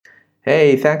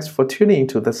Hey, thanks for tuning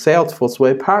to the Salesforce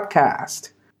Way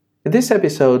podcast. In this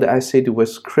episode, I sit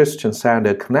with Christian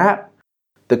Sander Knapp.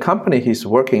 The company he's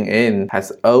working in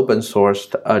has open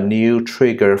sourced a new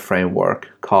trigger framework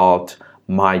called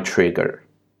MyTrigger.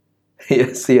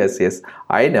 Yes.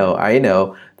 I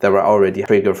know. There are already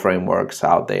trigger frameworks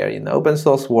out there in the open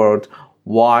source world.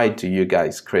 Why do you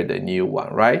guys create a new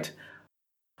one, right?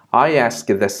 I asked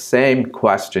the same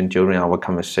question during our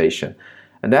conversation.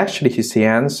 And actually, his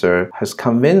answer has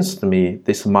convinced me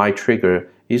this MyTrigger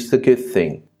is a good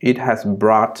thing. It has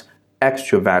brought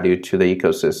extra value to the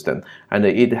ecosystem, and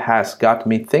it has got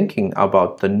me thinking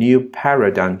about the new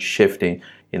paradigm shifting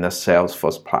in the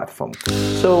Salesforce platform.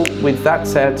 So with that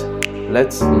said,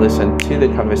 let's listen to the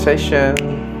conversation.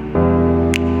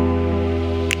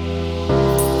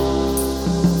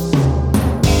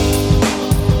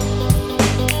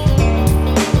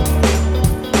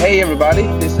 Hey everybody,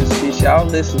 this is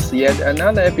Xiao. This is yet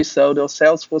another episode of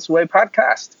Salesforce Way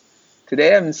podcast.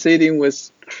 Today I'm sitting with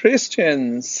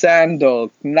Christian Sander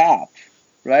Knapp,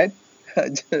 right?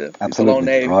 Absolutely, long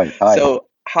name. Right. Hi. So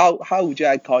how would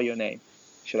you call your name?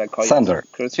 Should I call Sander.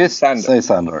 you Christian? Just say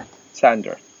Sander.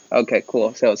 Sander. Okay,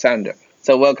 cool. So Sander.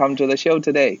 So welcome to the show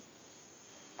today.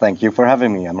 Thank you for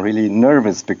having me. I'm really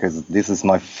nervous because this is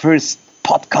my first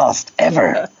podcast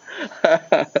ever.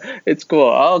 It's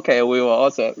cool. Okay, we will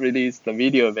also release the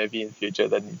video maybe in future.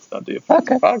 Then it's not the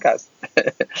podcast.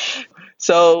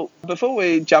 So before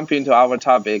we jump into our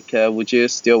topic, would you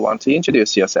still want to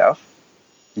introduce yourself?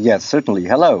 Yes, certainly.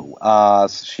 Hello.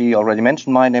 As she already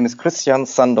mentioned, my name is Christian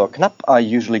Sander Knapp. I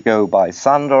usually go by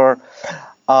Sander.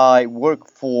 I work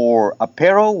for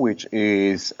Apero, which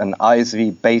is an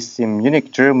ISV based in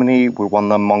Munich, Germany. We're one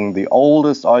among the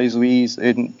oldest ISVs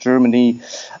in Germany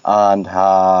and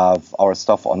have our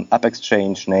stuff on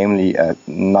AppExchange, namely a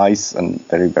nice and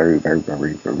very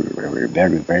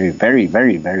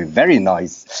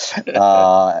nice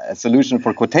solution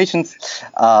for quotations.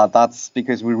 That's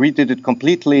because we redid it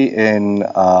completely in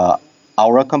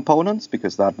Aura components,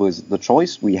 because that was the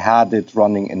choice. We had it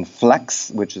running in Flex,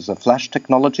 which is a Flash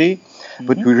technology,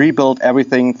 but we rebuilt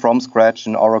everything from scratch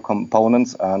in Aura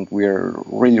components, and we're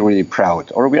really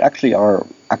proud. Or we're proud.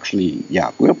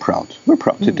 We're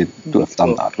proud to have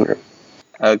done that.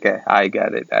 Okay, I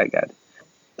get it.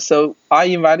 So I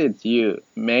invited you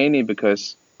mainly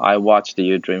because I watched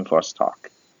you Dreamforce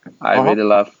talk. I really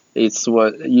love it's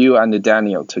what you and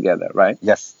Daniel together, right?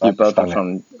 Yes, you both are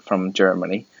from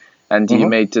Germany. And you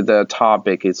made the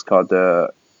topic, it's called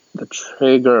the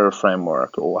trigger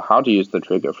framework, or how to use the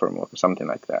trigger framework, something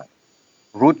like that.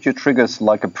 Route your triggers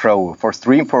like a pro. For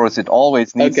Dreamforce, it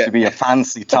always needs to be a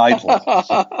fancy title.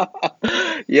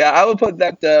 Yeah, I will put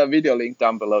that video link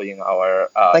down below in our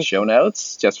show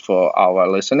notes, just for our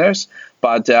listeners.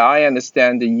 But I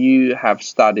understand that you have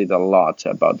studied a lot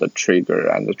about the trigger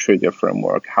and the trigger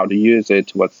framework, how to use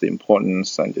it, what's the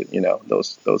importance, and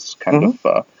those kind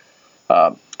of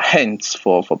hints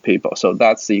for people. So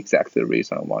that's the exact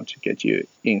reason I want to get you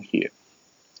in here.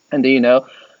 And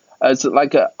it's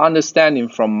like understanding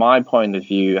from my point of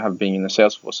view, I have been in the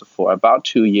Salesforce for about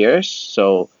 2 years.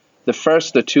 So the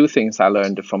first two things I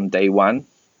learned from day one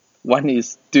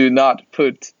is do not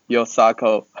put your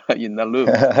circle in the loop.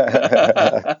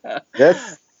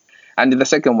 Yes. And the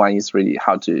second one is really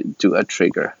how to do a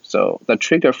trigger. So the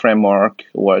trigger framework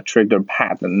or a trigger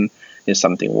pattern is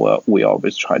something we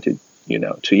always try to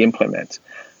implement.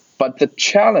 But the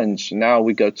challenge, now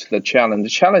we go to the challenge. The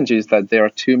challenge is that there are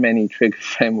too many trigger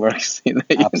frameworks in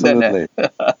the internet.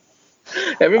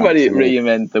 Everybody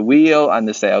reinvent the wheel and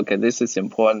they say, okay, this is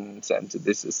important and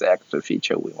this is the extra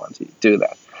feature we want to do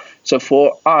that. So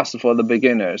for us, for the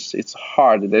beginners, it's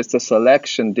hard. There's a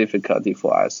selection difficulty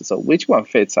for us. So which one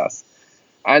fits us?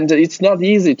 And it's not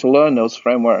easy to learn those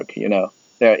frameworks.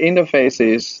 There are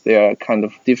interfaces, there are kind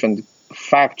of different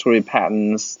factory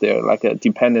patterns, they're like a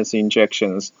dependency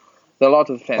injections. There are a lot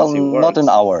of fancy words. Not in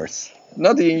ours.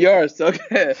 Not in yours,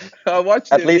 okay. I watched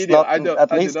the video.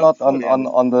 At least not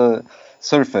on the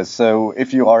surface. So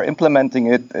if you are implementing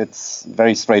it, it's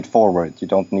very straightforward. You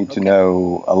don't need to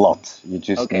know a lot. You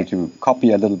just need to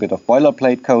copy a little bit of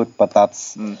boilerplate code, but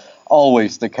that's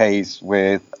always the case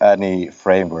with any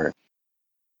framework.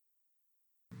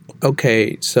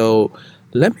 Okay, so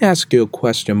let me ask you a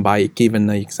question by giving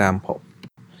an example.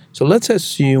 So let's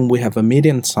assume we have a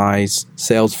medium-sized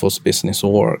Salesforce business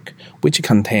org, which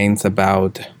contains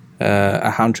about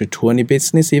 120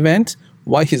 business events.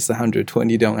 Why is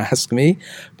 120? Don't ask me.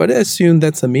 But assume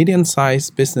that's a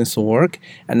medium-sized business org,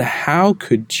 and how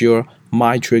could your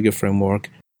MyTrigger framework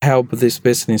help this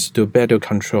business to better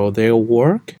control their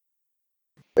work?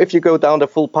 If you go down the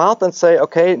full path and say,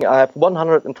 okay, I have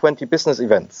 120 business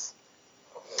events,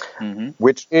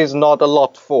 which is not a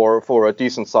lot for a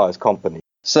decent sized company.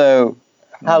 So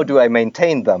how do I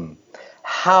maintain them?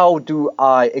 How do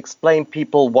I explain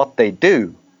people what they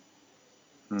do?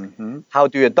 How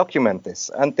do you document this?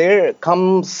 And there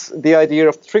comes the idea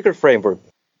of the trigger framework,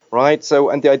 right? So,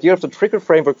 and the idea of the trigger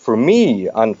framework for me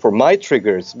and for my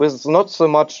triggers was not so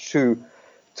much to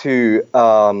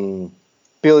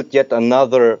build yet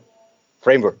another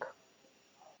framework.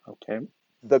 Okay.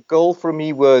 The goal for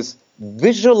me was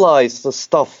visualize the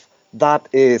stuff that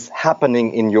is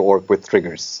happening in your org with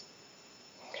triggers.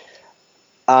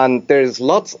 And there's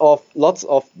lots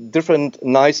of different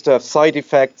nice to have side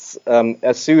effects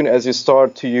as soon as you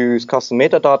start to use custom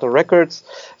metadata records.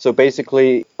 So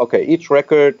basically, okay, each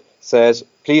record says,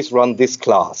 please run this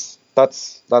class.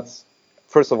 That's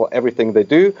first of all everything they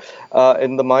do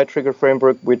in the MyTrigger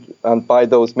framework. And by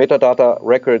those metadata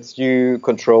records, you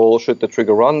control should the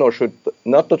trigger run or should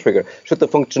not the trigger, should the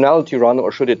functionality run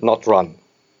or should it not run.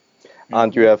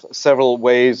 And you have several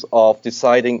ways of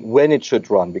deciding when it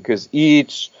should run, because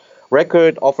each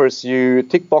record offers you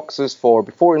tick boxes for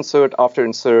before insert, after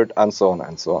insert, and so on,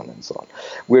 and so on, and so on.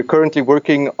 We're currently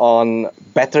working on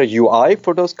better UI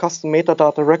for those custom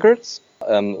metadata records,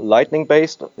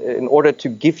 Lightning-based, in order to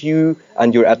give you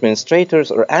and your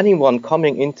administrators or anyone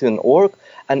coming into an org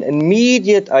an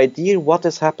immediate idea what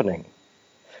is happening.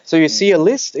 So you see a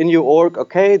list in your org,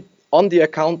 okay, on the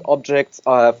account objects,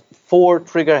 I have 4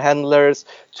 trigger handlers.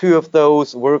 2 of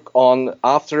those work on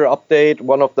after update.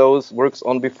 1 of those works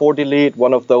on before delete.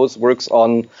 1 of those works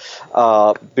on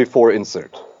before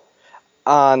insert.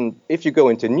 And if you go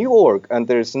into new org and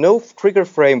there's no trigger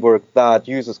framework that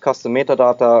uses custom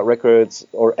metadata records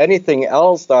or anything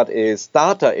else that is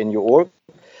data in your org,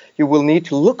 you will need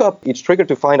to look up each trigger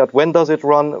to find out when does it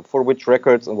run, for which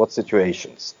records and what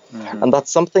situations. And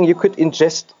that's something you could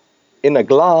ingest in a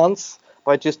glance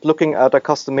by just looking at a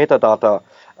custom metadata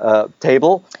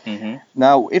table.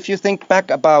 Now, if you think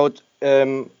back about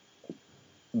the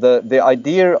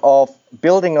idea of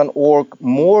building an org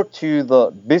more to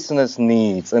the business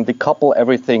needs and decouple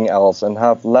everything else and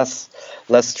have less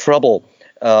trouble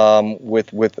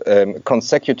with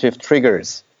consecutive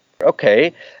triggers.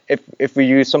 Okay, if we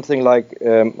use something like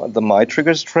the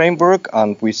MyTriggers framework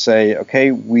and we say,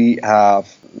 okay, we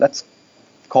have, let's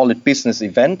call it business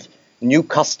event, new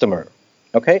customer.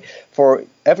 Okay, for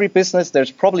every business, there's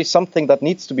probably something that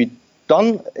needs to be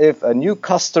done if a new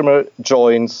customer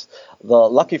joins the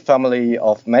lucky family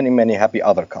of many, many happy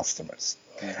other customers.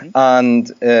 And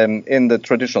in the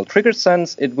traditional trigger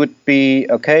sense, it would be,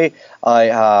 okay, I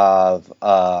have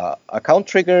account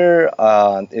trigger,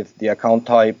 and if the account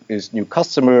type is new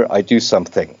customer, I do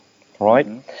something, right?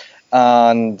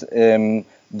 And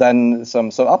then some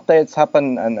updates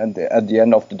happen, and at the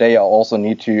end of the day, I also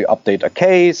need to update a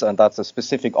case, and that's a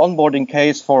specific onboarding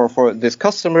case for this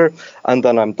customer, and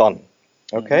then I'm done.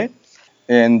 Okay.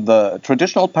 In the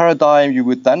traditional paradigm, you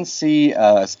would then see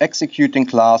as executing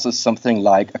classes something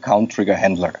like account trigger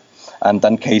handler, and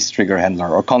then case trigger handler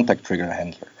or contact trigger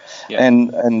handler. And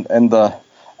the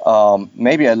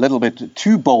maybe a little bit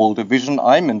too bold a vision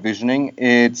I'm envisioning,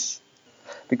 it's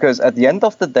because at the end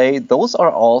of the day, those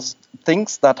are all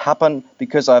things that happen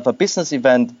because I have a business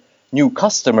event, new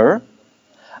customer,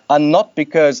 and not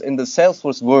because in the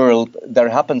Salesforce world, there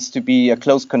happens to be a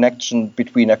close connection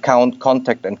between account,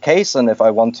 contact, and case. And if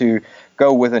I want to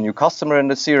go with a new customer in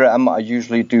the CRM, I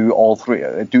usually do all three,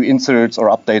 do inserts or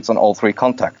updates on all 3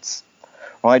 contacts,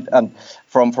 right? And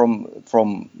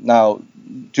from now,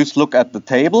 just look at the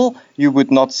table, you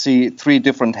would not see 3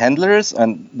 different handlers,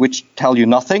 and which tell you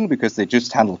nothing because they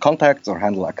just handle contacts or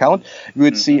handle account. You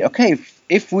would see, okay,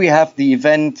 if we have the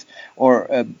event or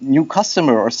a new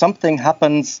customer or something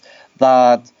happens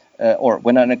that, or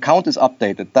when an account is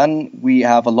updated, then we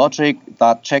have a logic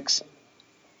that checks,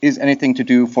 is anything to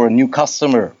do for a new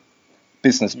customer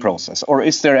business process, or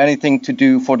is there anything to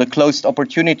do for the closed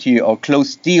opportunity or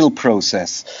closed deal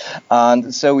process?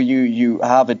 And so you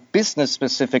have it business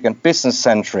specific and business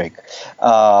centric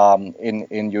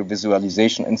in your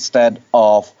visualization instead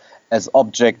of as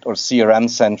object or CRM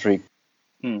centric.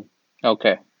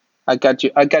 Okay, I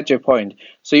get your point.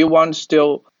 So you want to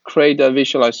still create a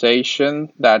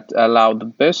visualization that allow the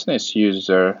business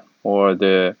user or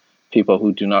the people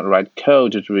who do not write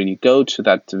code to really go to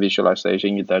that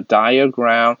visualization, either a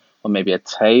diagram or maybe a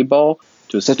table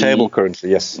to see. It's a table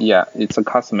currently, yes. Yeah, it's a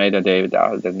custom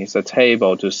metadata that needs a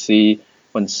table to see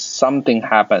when something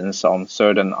happens on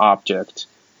certain object,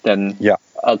 then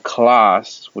a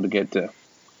class would get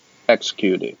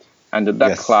executed. And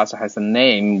that class has a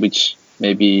name which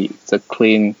maybe it's a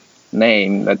clean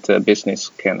name that the business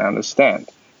can understand.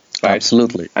 Right?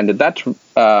 Absolutely. And that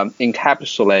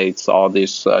encapsulates all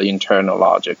this internal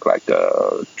logic, like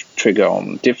trigger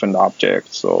on different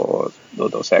objects or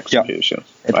those executions.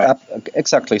 Yeah, right?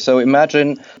 Exactly. So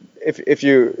imagine if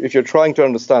you're trying to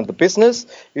understand the business,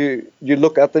 you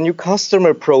look at the new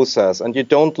customer process, and you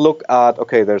don't look at,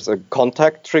 okay, there's a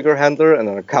contact trigger handler and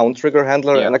an account trigger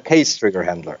handler and a case trigger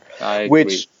handler,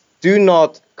 which do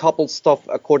not couple stuff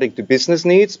according to business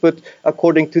needs, but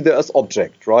according to the as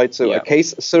object, right? So a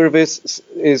case service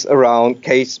is around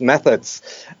case methods.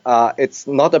 It's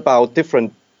not about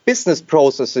different business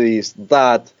processes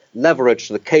that leverage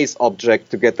the case object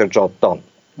to get their job done.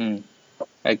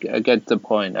 I get the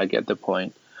point.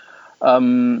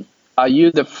 Are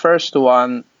you the first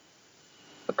one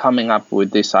coming up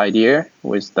with this idea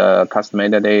with the custom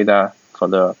metadata for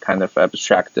the kind of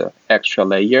abstract extra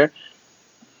layer?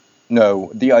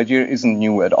 No, the idea isn't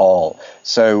new at all.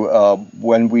 So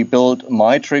when we built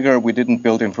MyTrigger, we didn't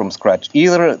build it from scratch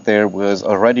either. There was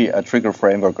already a trigger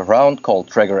framework around called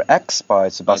TriggerX by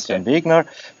Sebastian Wegner,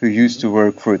 who used to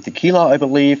work for Tequila, I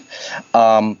believe.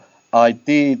 I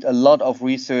did a lot of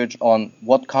research on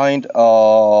what kind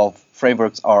of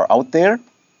frameworks are out there.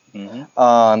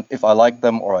 And if I like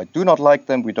them or I do not like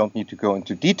them, we don't need to go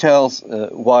into details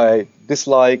why I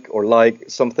dislike or like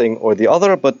something or the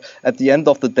other. But at the end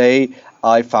of the day,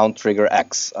 I found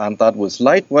TriggerX, and that was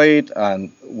lightweight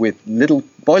and with little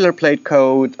boilerplate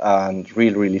code and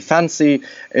really, really fancy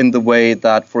in the way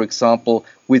that, for example,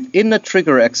 within a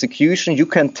trigger execution, you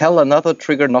can tell another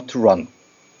trigger not to run.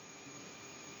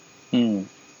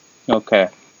 Okay.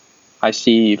 I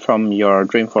see from your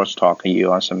Dreamforce talk,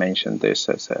 you also mentioned this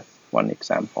as one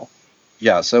example.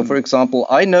 Yeah, so for example,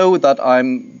 I know that I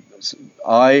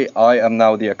am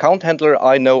now the account handler.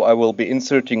 I know I will be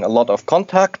inserting a lot of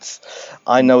contacts.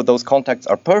 I know those contacts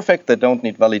are perfect. They don't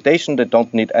need validation. They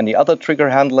don't need any other trigger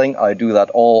handling. I do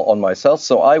that all on myself.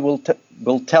 So I will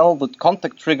tell the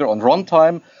contact trigger on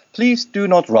runtime, please do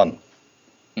not run.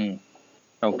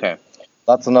 Okay.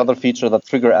 That's another feature that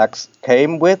TriggerX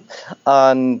came with.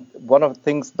 And one of the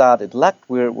things that it lacked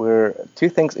were two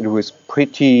things. It was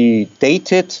pretty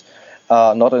dated,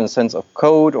 not in a sense of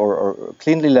code or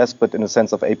cleanliness, but in a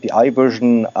sense of API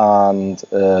version and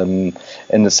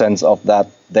in the sense of that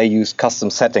they use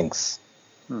custom settings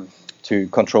to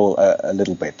control a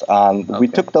little bit. And we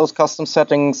took those custom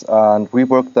settings and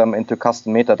reworked them into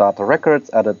custom metadata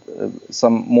records, added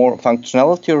some more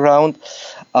functionality around.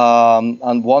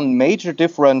 And one major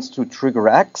difference to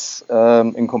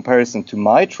TriggerX in comparison to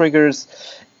MyTriggers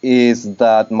is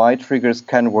that MyTriggers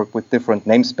can work with different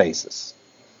namespaces.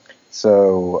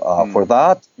 So for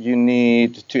that, you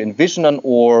need to envision an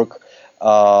org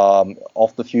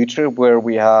of the future where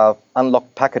we have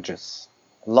unlocked packages,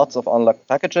 lots of unlocked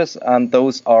packages, and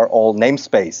those are all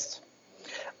namespaced.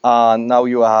 And now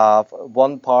you have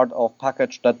one part of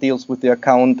package that deals with the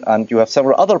account, and you have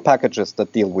several other packages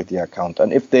that deal with the account.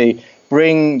 And if they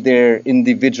bring their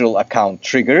individual account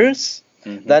triggers,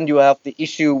 then you have the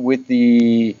issue with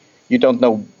you don't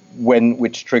know when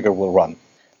which trigger will run.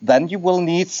 Then you will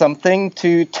need something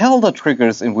to tell the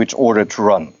triggers in which order to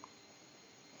run.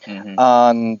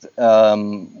 And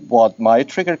what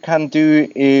MyTrigger can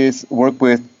do is work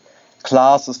with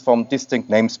classes from distinct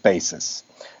namespaces.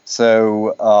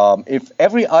 So if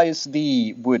every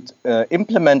ISV would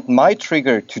implement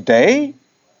MyTrigger today,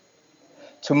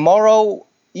 tomorrow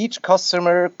each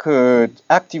customer could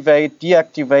activate,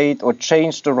 deactivate, or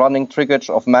change the running triggers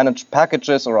of managed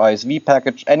packages or ISV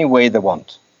package any way they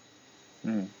want.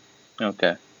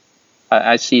 Okay.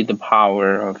 I see the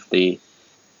power of the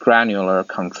granular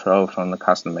control from the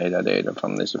custom metadata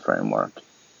from this framework.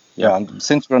 Yeah, and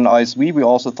since we're an ISV, we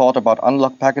also thought about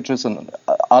unlocked packages and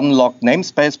unlocked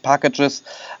namespace packages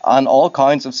and all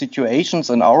kinds of situations.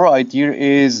 And our idea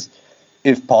is,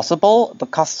 if possible, the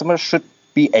customer should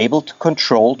be able to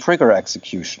control trigger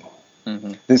execution.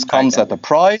 This comes at a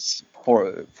price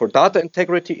for data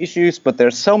integrity issues, but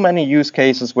there's so many use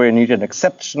cases where you need an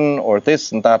exception or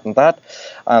this and that and that.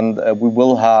 And we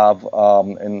will have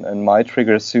in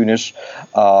MyTrigger soonish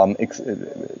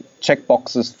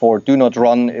checkboxes for do not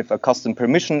run if a custom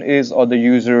permission is on the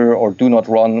user, or do not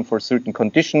run for certain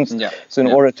conditions. So in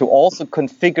order to also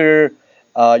configure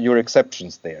your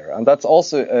exceptions there. And that's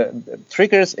also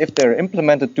triggers, if they're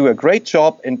implemented, do a great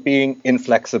job in being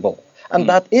inflexible. And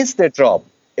that is their job.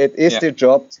 It is their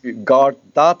job to guard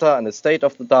data and the state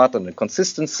of the data and the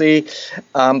consistency.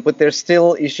 But there's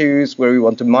still issues where we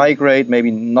want to migrate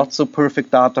maybe not so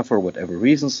perfect data for whatever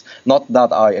reasons. Not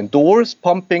that I endorse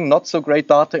pumping not so great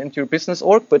data into your business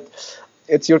org, but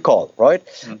it's your call, right?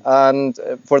 And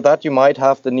for that, you might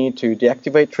have the need to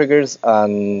deactivate triggers.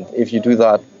 And if you do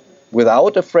that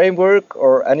without a framework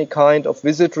or any kind of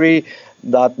wizardry,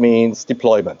 that means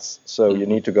deployments. So you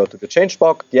need to go to the change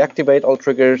box, deactivate all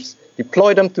triggers,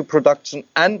 deploy them to production,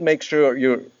 and make sure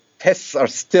your tests are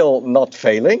still not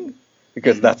failing,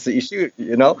 because that's the issue.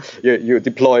 You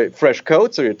deploy fresh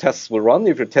code, so your tests will run.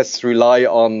 If your tests rely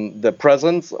on the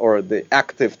presence or the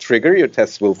active trigger, your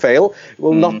tests will fail. You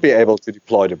will not be able to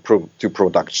deploy to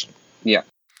production. Yeah.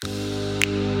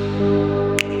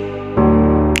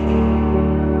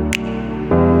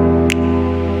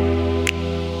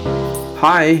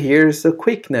 Hi, here's a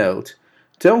quick note.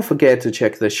 Don't forget to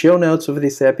check the show notes of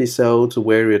this episode,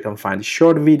 where you can find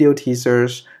short video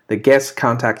teasers, the guest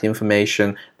contact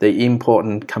information, the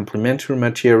important complementary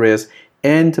materials,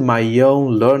 and my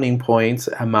own learning points,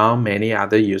 among many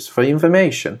other useful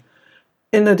information.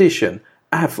 In addition,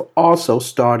 I have also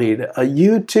started a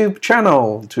YouTube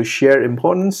channel to share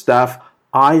important stuff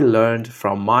I learned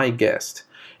from my guest.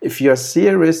 If you're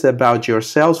serious about your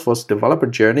Salesforce developer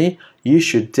journey, you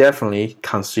should definitely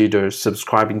consider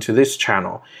subscribing to this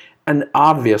channel. And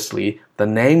obviously, the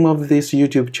name of this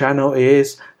YouTube channel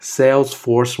is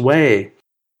Salesforce Way.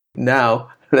 Now,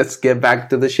 let's get back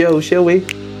to the show, shall we?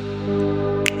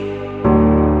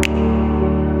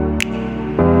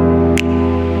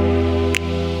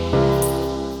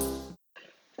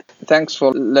 Thanks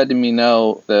for letting me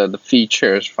know the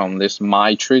features from this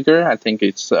MyTrigger. I think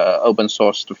it's open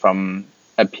sourced from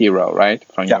Apiro, right?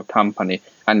 From your company.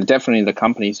 And definitely the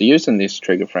company is using this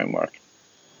trigger framework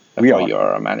for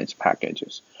your managed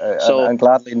packages. And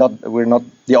gladly, we're not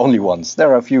the only ones. There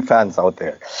are a few fans out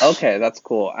there. Okay, that's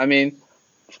cool. I mean,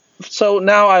 so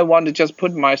now I want to just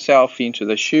put myself into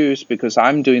the shoes, because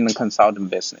I'm doing the consulting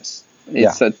business.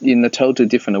 It's in a totally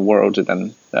different world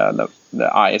than the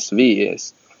ISV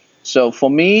is. So for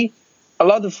me, a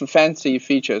lot of fancy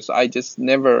features I just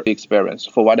never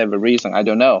experienced for whatever reason. I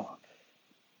don't know.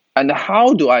 And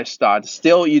how do I start?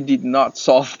 Still, you did not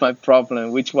solve my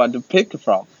problem, which one to pick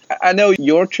from. I know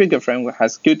your trigger framework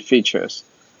has good features,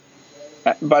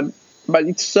 but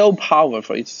it's so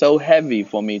powerful. It's so heavy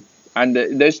for me. And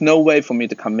there's no way for me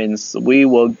to convince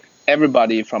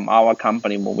everybody from our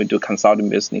company, when we do consulting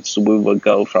business, we will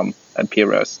go from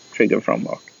Apiro's trigger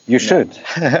framework. You should.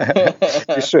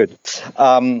 You should.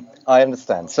 I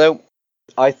understand. So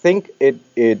I think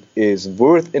it is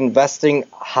worth investing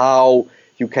how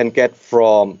you can get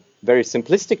from very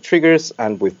simplistic triggers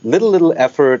and with little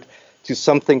effort to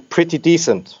something pretty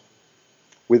decent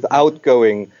without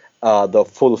going the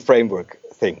full framework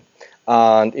thing.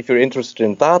 And if you're interested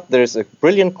in that, there's a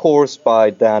brilliant course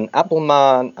by Dan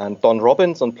Appelman and Don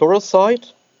Robbins on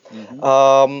Pluralsight,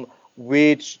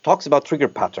 which talks about trigger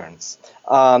patterns.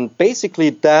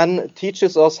 Basically, Dan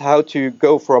teaches us how to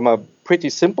go from a pretty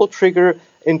simple trigger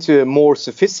into a more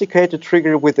sophisticated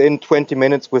trigger within 20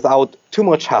 minutes without too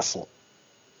much hassle.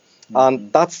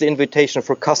 And that's the invitation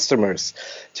for customers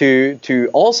to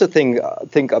also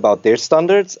think about their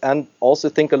standards and also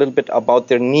think a little bit about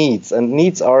their needs. And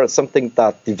needs are something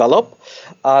that develop,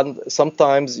 and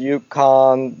sometimes you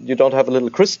don't have a little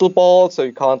crystal ball, so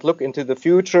you can't look into the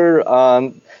future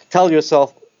and tell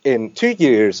yourself in 2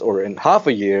 years or in half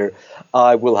a year,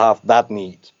 I will have that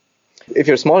need. If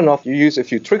you're small enough, you use a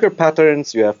few trigger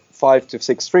patterns, you have 5 to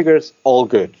 6 triggers, all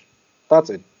good. That's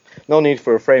it. No need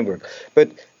for a framework. But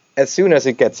as soon as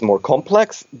it gets more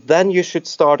complex, then you should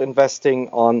start investing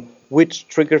on which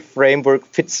trigger framework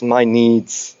fits my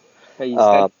needs. Hey, is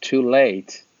that too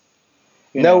late?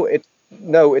 No,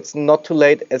 it's not too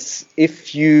late as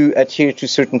if you adhere to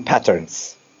certain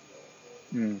patterns.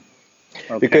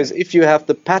 Okay. Because if you have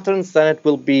the patterns, then it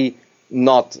will be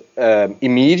not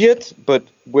immediate, but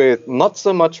with not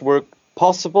so much work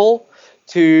possible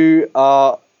to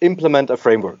implement a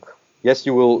framework. Yes,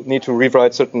 you will need to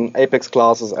rewrite certain Apex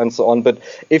classes and so on, but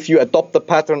if you adopt the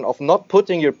pattern of not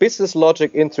putting your business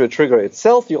logic into a trigger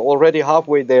itself, you're already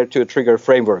halfway there to a trigger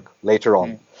framework later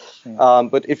on.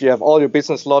 But if you have all your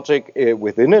business logic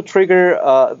within a trigger,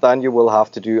 then you will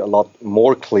have to do a lot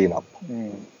more cleanup.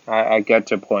 I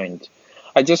get your point.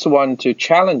 I just want to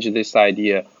challenge this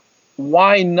idea.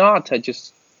 Why not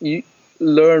you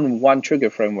learn one trigger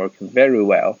framework very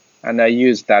well, and I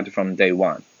use that from day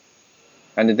one?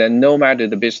 And then no matter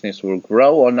the business will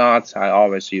grow or not, I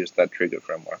always use that trigger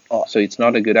framework. So it's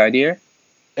not a good idea?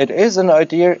 It is an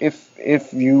idea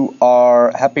if you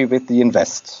are happy with the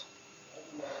invest.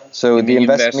 So the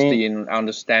invest in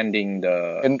understanding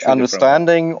the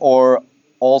understanding, or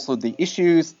also the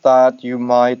issues that you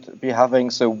might be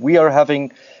having. So we are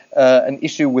having an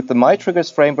issue with the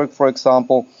MyTriggers framework, for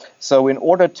example. So in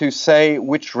order to say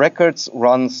which records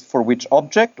runs for which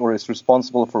object or is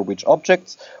responsible for which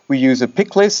objects, we use a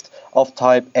pick list of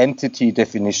type entity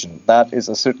definition. That is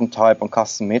a certain type on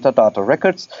custom metadata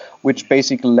records, which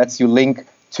basically lets you link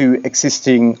to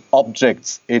existing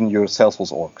objects in your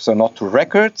Salesforce org. So not to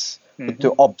records, but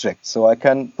to objects. So I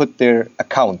can put their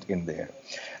account in there.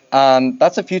 And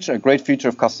that's a great feature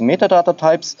of custom metadata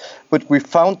types, but we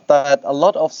found that a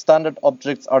lot of standard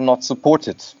objects are not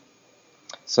supported.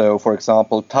 So, for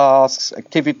example, tasks,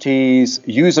 activities,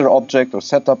 user object or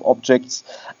setup objects,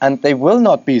 and they will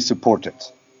not be supported,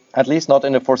 at least not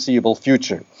in the foreseeable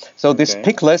future. So this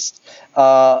pick list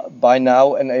by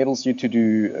now enables you to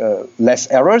do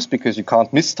less errors because you can't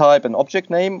mistype an object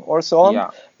name or so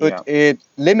on, but it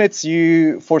limits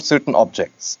you for certain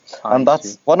objects. And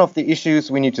that's one of the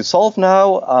issues we need to solve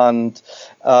now, and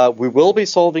we will be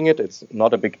solving it. It's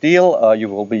not a big deal. You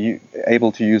will be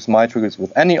able to use MyTriggers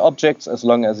with any objects as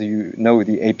long as you know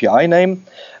the API name.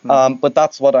 But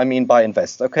that's what I mean by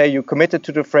invest. Okay, you committed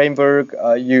to the framework.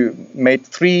 You made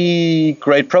 3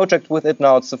 great projects with it.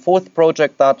 Now it's the 4th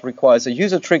project that requires a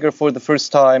user trigger for the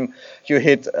first time. You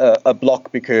hit a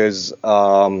block because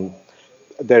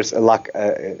there's a lack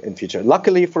in feature.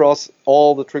 Luckily for us,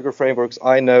 all the trigger frameworks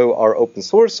I know are open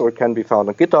source or can be found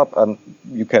on GitHub, and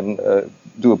you can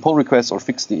do a pull request or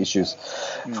fix the issues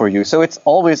for you. So it's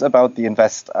always about the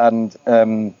invest. And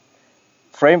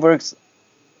frameworks,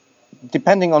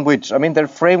 depending on which, I mean, there are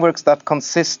frameworks that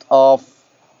consist of,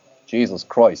 Jesus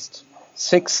Christ,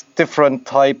 6 different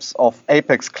types of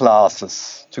Apex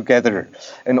classes together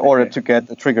in order to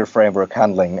get a trigger framework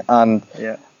handling. And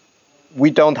we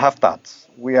don't have that.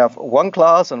 We have 1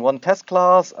 class and 1 test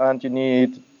class, and you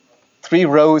need 3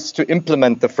 rows to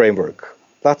implement the framework.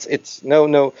 That's it.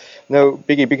 No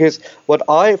biggie. Because what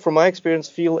I, from my experience,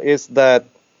 feel is that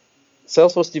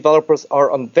Salesforce developers are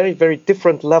on very, very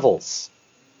different levels.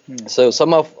 So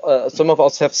some of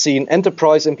us have seen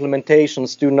enterprise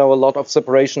implementations, do know a lot of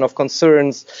separation of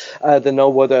concerns. They know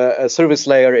what a service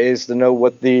layer is. They know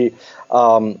what the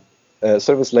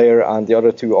service layer and the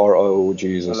other 2 are. Oh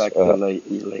Jesus!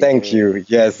 Thank you.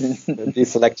 Yes, the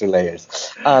selector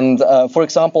layers. And for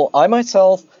example, I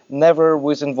myself never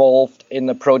was involved in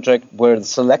a project where the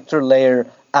selector layer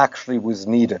actually was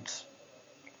needed.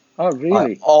 Oh,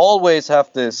 really? I always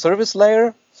have the service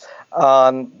layer,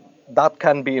 and that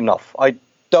can be enough. I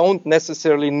don't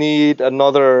necessarily need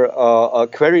another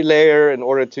query layer in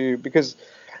order to, because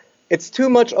it's too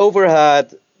much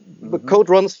overhead. The code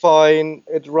runs fine.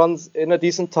 It runs in a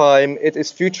decent time. It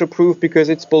is future-proof because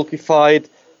it's bulkified.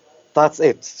 That's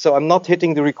it. So I'm not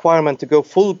hitting the requirement to go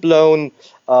full-blown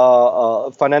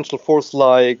financial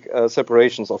force-like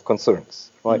separations of concerns,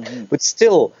 right? But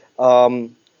still,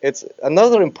 it's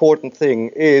another important thing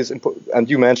is, and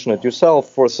you mentioned it yourself,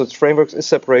 for such frameworks is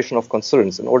separation of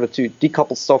concerns in order to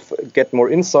decouple stuff, get more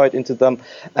insight into them,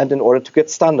 and in order to get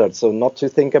standards. So not to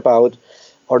think about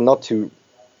or not to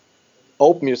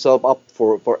open yourself up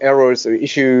for errors or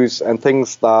issues and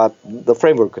things that the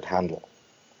framework could handle.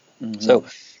 So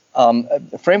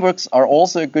frameworks are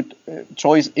also a good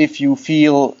choice if you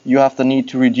feel you have the need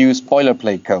to reduce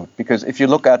boilerplate code. Because if you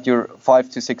look at your 5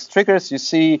 to 6 triggers, you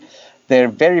see they're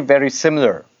very, very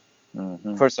similar.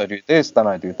 First I do this, then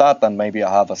I do that, then maybe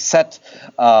I have a set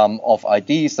of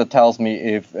IDs that tells me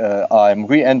if I'm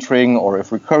re-entering or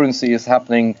if recurrency is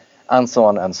happening, and so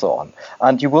on and so on.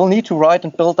 And you will need to write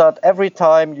and build that every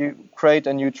time you create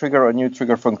a new trigger or new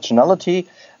trigger functionality.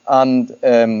 And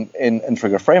in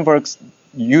trigger frameworks,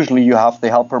 usually you have the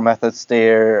helper methods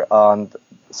there, and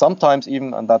sometimes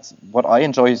even, and that's what I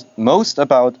enjoy most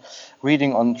about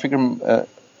reading on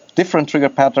different trigger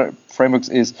pattern frameworks,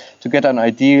 is to get an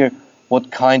idea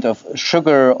what kind of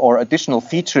sugar or additional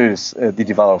features the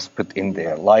developers put in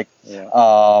there, like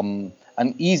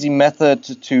an easy method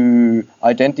to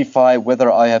identify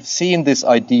whether I have seen this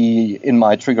ID in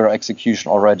my trigger execution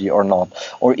already or not,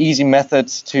 or easy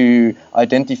methods to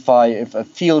identify if a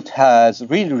field has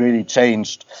really, really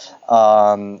changed,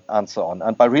 and so on.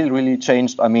 And by really, really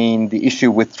changed, I mean the issue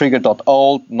with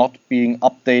trigger.old not being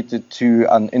updated to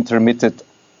an intermittent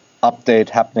update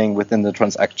happening within the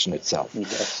transaction itself.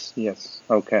 Yes.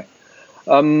 Okay.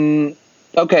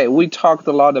 Okay, we talked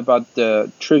a lot about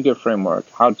the trigger framework,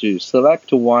 how to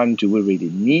select one, do we really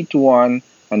need one,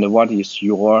 and what is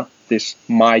this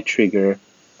MyTrigger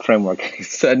framework.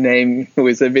 It's a name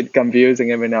which is a bit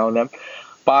confusing every now and then.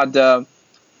 But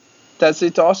does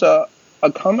it also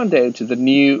accommodate the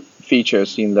new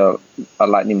features in the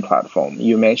Lightning platform.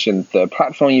 You mentioned the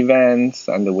platform events,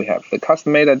 and we have the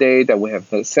custom metadata, we have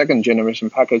the second generation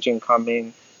packaging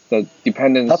coming, the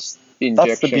dependence injection.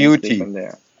 That's the beauty.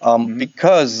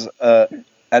 Because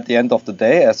at the end of the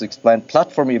day, as explained,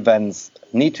 platform events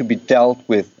need to be dealt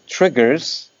with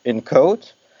triggers in code.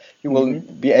 You will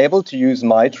be able to use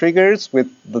my triggers with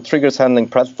the triggers handling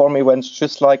platform events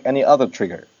just like any other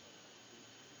trigger.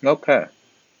 Okay.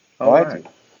 All right.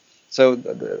 So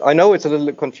I know it's a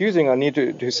little confusing. I need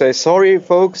to say sorry,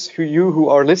 folks, who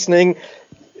are listening.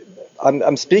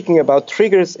 I'm speaking about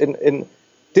triggers in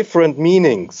different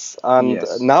meanings. And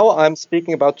now I'm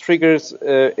speaking about triggers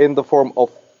in the form of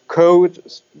code,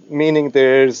 meaning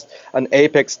there's an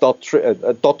Apex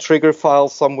dot trigger file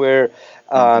somewhere.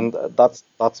 And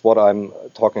that's what I'm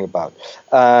talking about.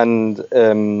 And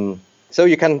so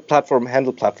you can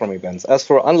handle platform events. As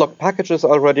for unlocked packages, I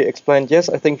already explained, yes,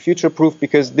 I think future-proof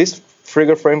because this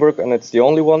trigger framework, and it's the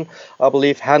only one, I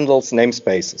believe, handles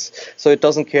namespaces. So it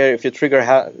doesn't care if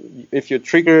your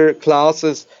trigger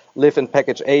classes live in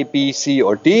package A, B, C,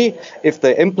 or D. If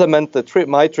they implement the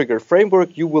my trigger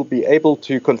framework, you will be able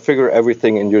to configure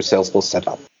everything in your Salesforce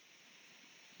setup.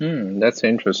 That's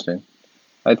interesting.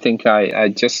 I think I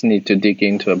just need to dig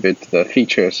into a bit the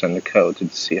features and the code to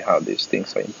see how these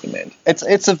things are implemented.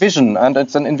 It's a vision and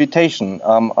it's an invitation.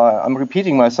 I'm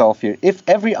repeating myself here. If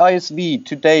every ISV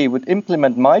today would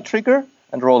implement my trigger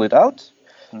and roll it out,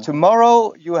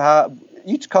 tomorrow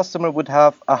each customer would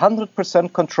have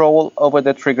 100% control over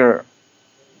the trigger.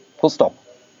 Full stop.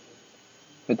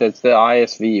 But does the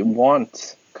ISV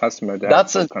want customer to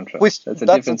have full control?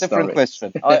 That's a different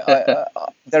question.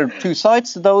 There are two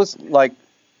sides to those. Like,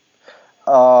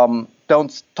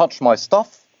 don't touch my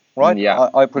stuff, right? Yeah,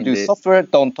 I produce software,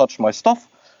 don't touch my stuff.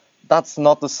 That's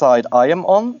not the side I am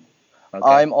on. Okay.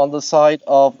 I'm on the side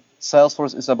of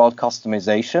Salesforce is about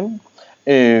customization.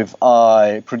 If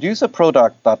I produce a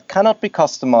product that cannot be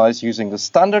customized using the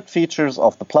standard features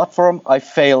of the platform, I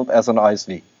failed as an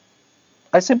ISV.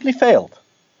 I simply failed.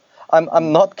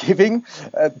 I'm not giving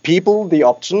people the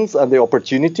options and the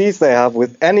opportunities they have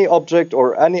with any object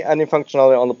or any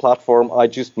functionality on the platform. I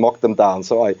just mock them down.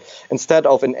 So instead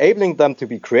of enabling them to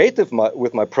be creative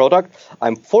with my product,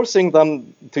 I'm forcing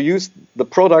them to use the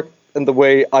product in the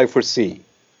way I foresee.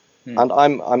 And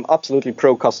I'm absolutely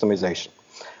pro customization,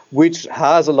 which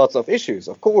has a lot of issues,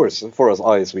 of course, for us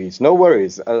ISVs. No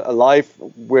worries. A life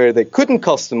where they couldn't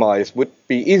customize would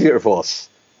be easier for us.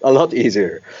 A lot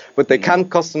easier. But they can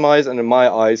customize, and in my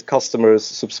eyes, customers,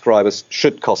 subscribers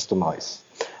should customize.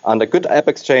 And a good App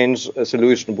Exchange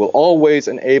solution will always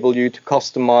enable you to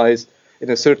customize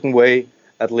in a certain way,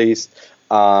 at least.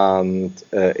 And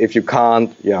if you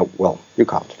can't, you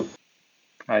can't.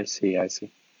 I see.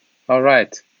 All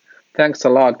right. Thanks a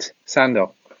lot, Sandor.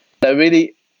 I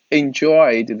really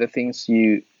enjoyed the things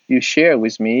you share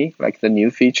with me, like the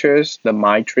new features, the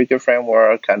My Trigger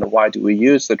framework, and why do we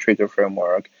use the Trigger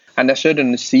framework. And I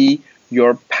certainly see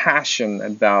your passion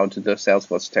about the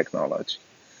Salesforce technology.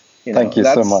 Thank you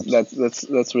so much.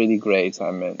 That's really great.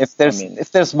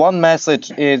 If there's one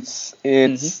message,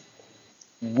 it's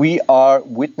we are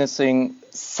witnessing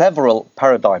several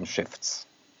paradigm shifts.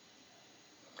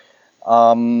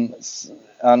 And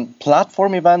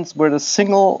platform events were the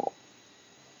single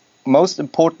most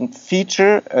important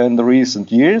feature in the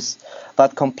recent years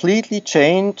that completely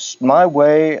changed my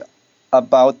way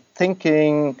about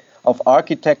thinking of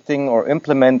architecting or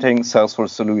implementing Salesforce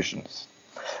solutions.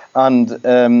 And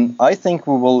I think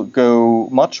we will go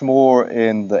much more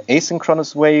in the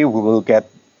asynchronous way. We will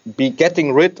be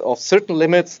getting rid of certain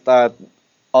limits that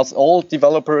us all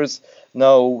developers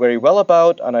know very well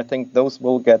about, and I think those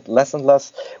will get less and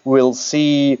less. We'll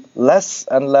see less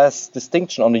and less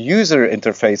distinction on the user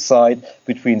interface side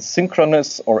between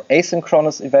synchronous or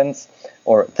asynchronous events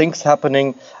or things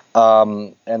happening.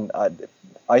 And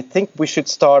I think we should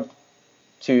start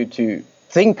to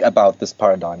think about this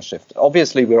paradigm shift.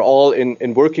 Obviously, we're all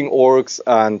in working orgs,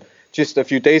 and just a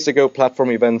few days ago,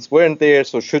 platform events weren't there,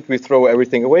 so should we throw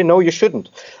everything away? No, you shouldn't.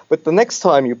 But the next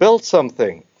time you build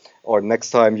something, or next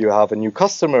time you have a new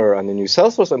customer and a new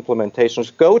Salesforce implementation,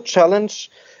 go challenge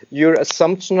your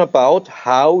assumption about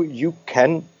how you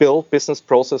can build business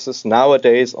processes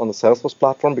nowadays on the Salesforce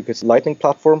platform, because the Lightning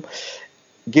platform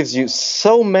gives you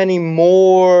so many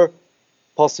more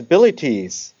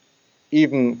possibilities,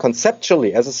 even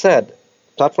conceptually. As I said,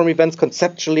 platform events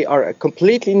conceptually are a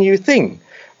completely new thing,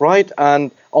 right?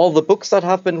 And all the books that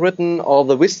have been written, all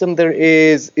the wisdom there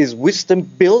is wisdom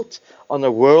built on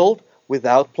a world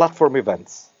without platform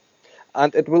events.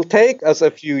 And it will take us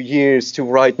a few years to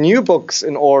write new books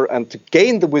and to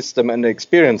gain the wisdom and the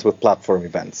experience with platform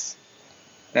events.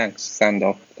 Thanks,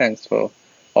 Sandor. Thanks for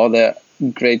all the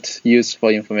great, useful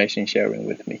information sharing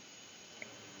with me.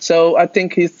 So I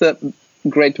think it's a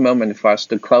great moment for us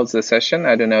to close the session.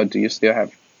 I don't know, do you still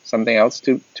have something else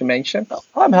to mention?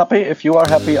 I'm happy. If you are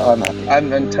happy, I'm happy.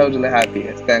 I'm totally happy.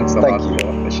 Thanks a lot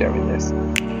for sharing this.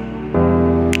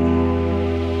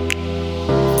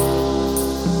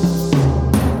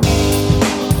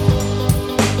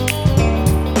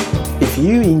 If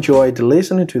you enjoyed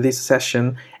listening to this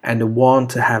session and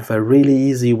want to have a really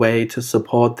easy way to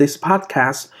support this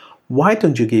podcast, why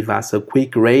don't you give us a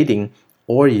quick rating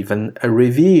or even a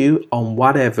review on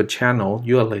whatever channel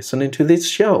you are listening to this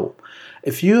show?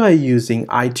 If you are using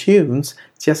iTunes,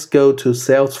 just go to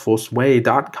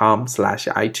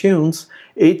salesforceway.com/iTunes.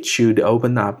 It should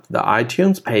open up the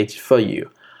iTunes page for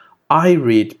you. I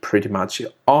read pretty much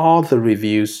all the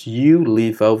reviews you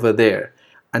leave over there,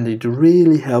 and it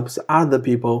really helps other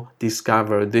people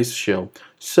discover this show.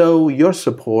 So your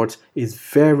support is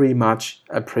very much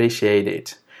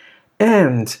appreciated.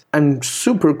 And I'm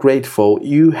super grateful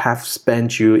you have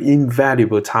spent your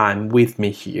invaluable time with me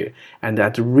here. And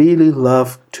I'd really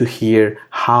love to hear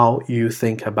how you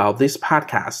think about this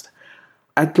podcast.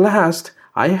 At last,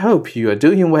 I hope you are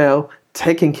doing well,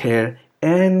 taking care,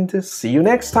 and see you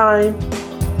next time.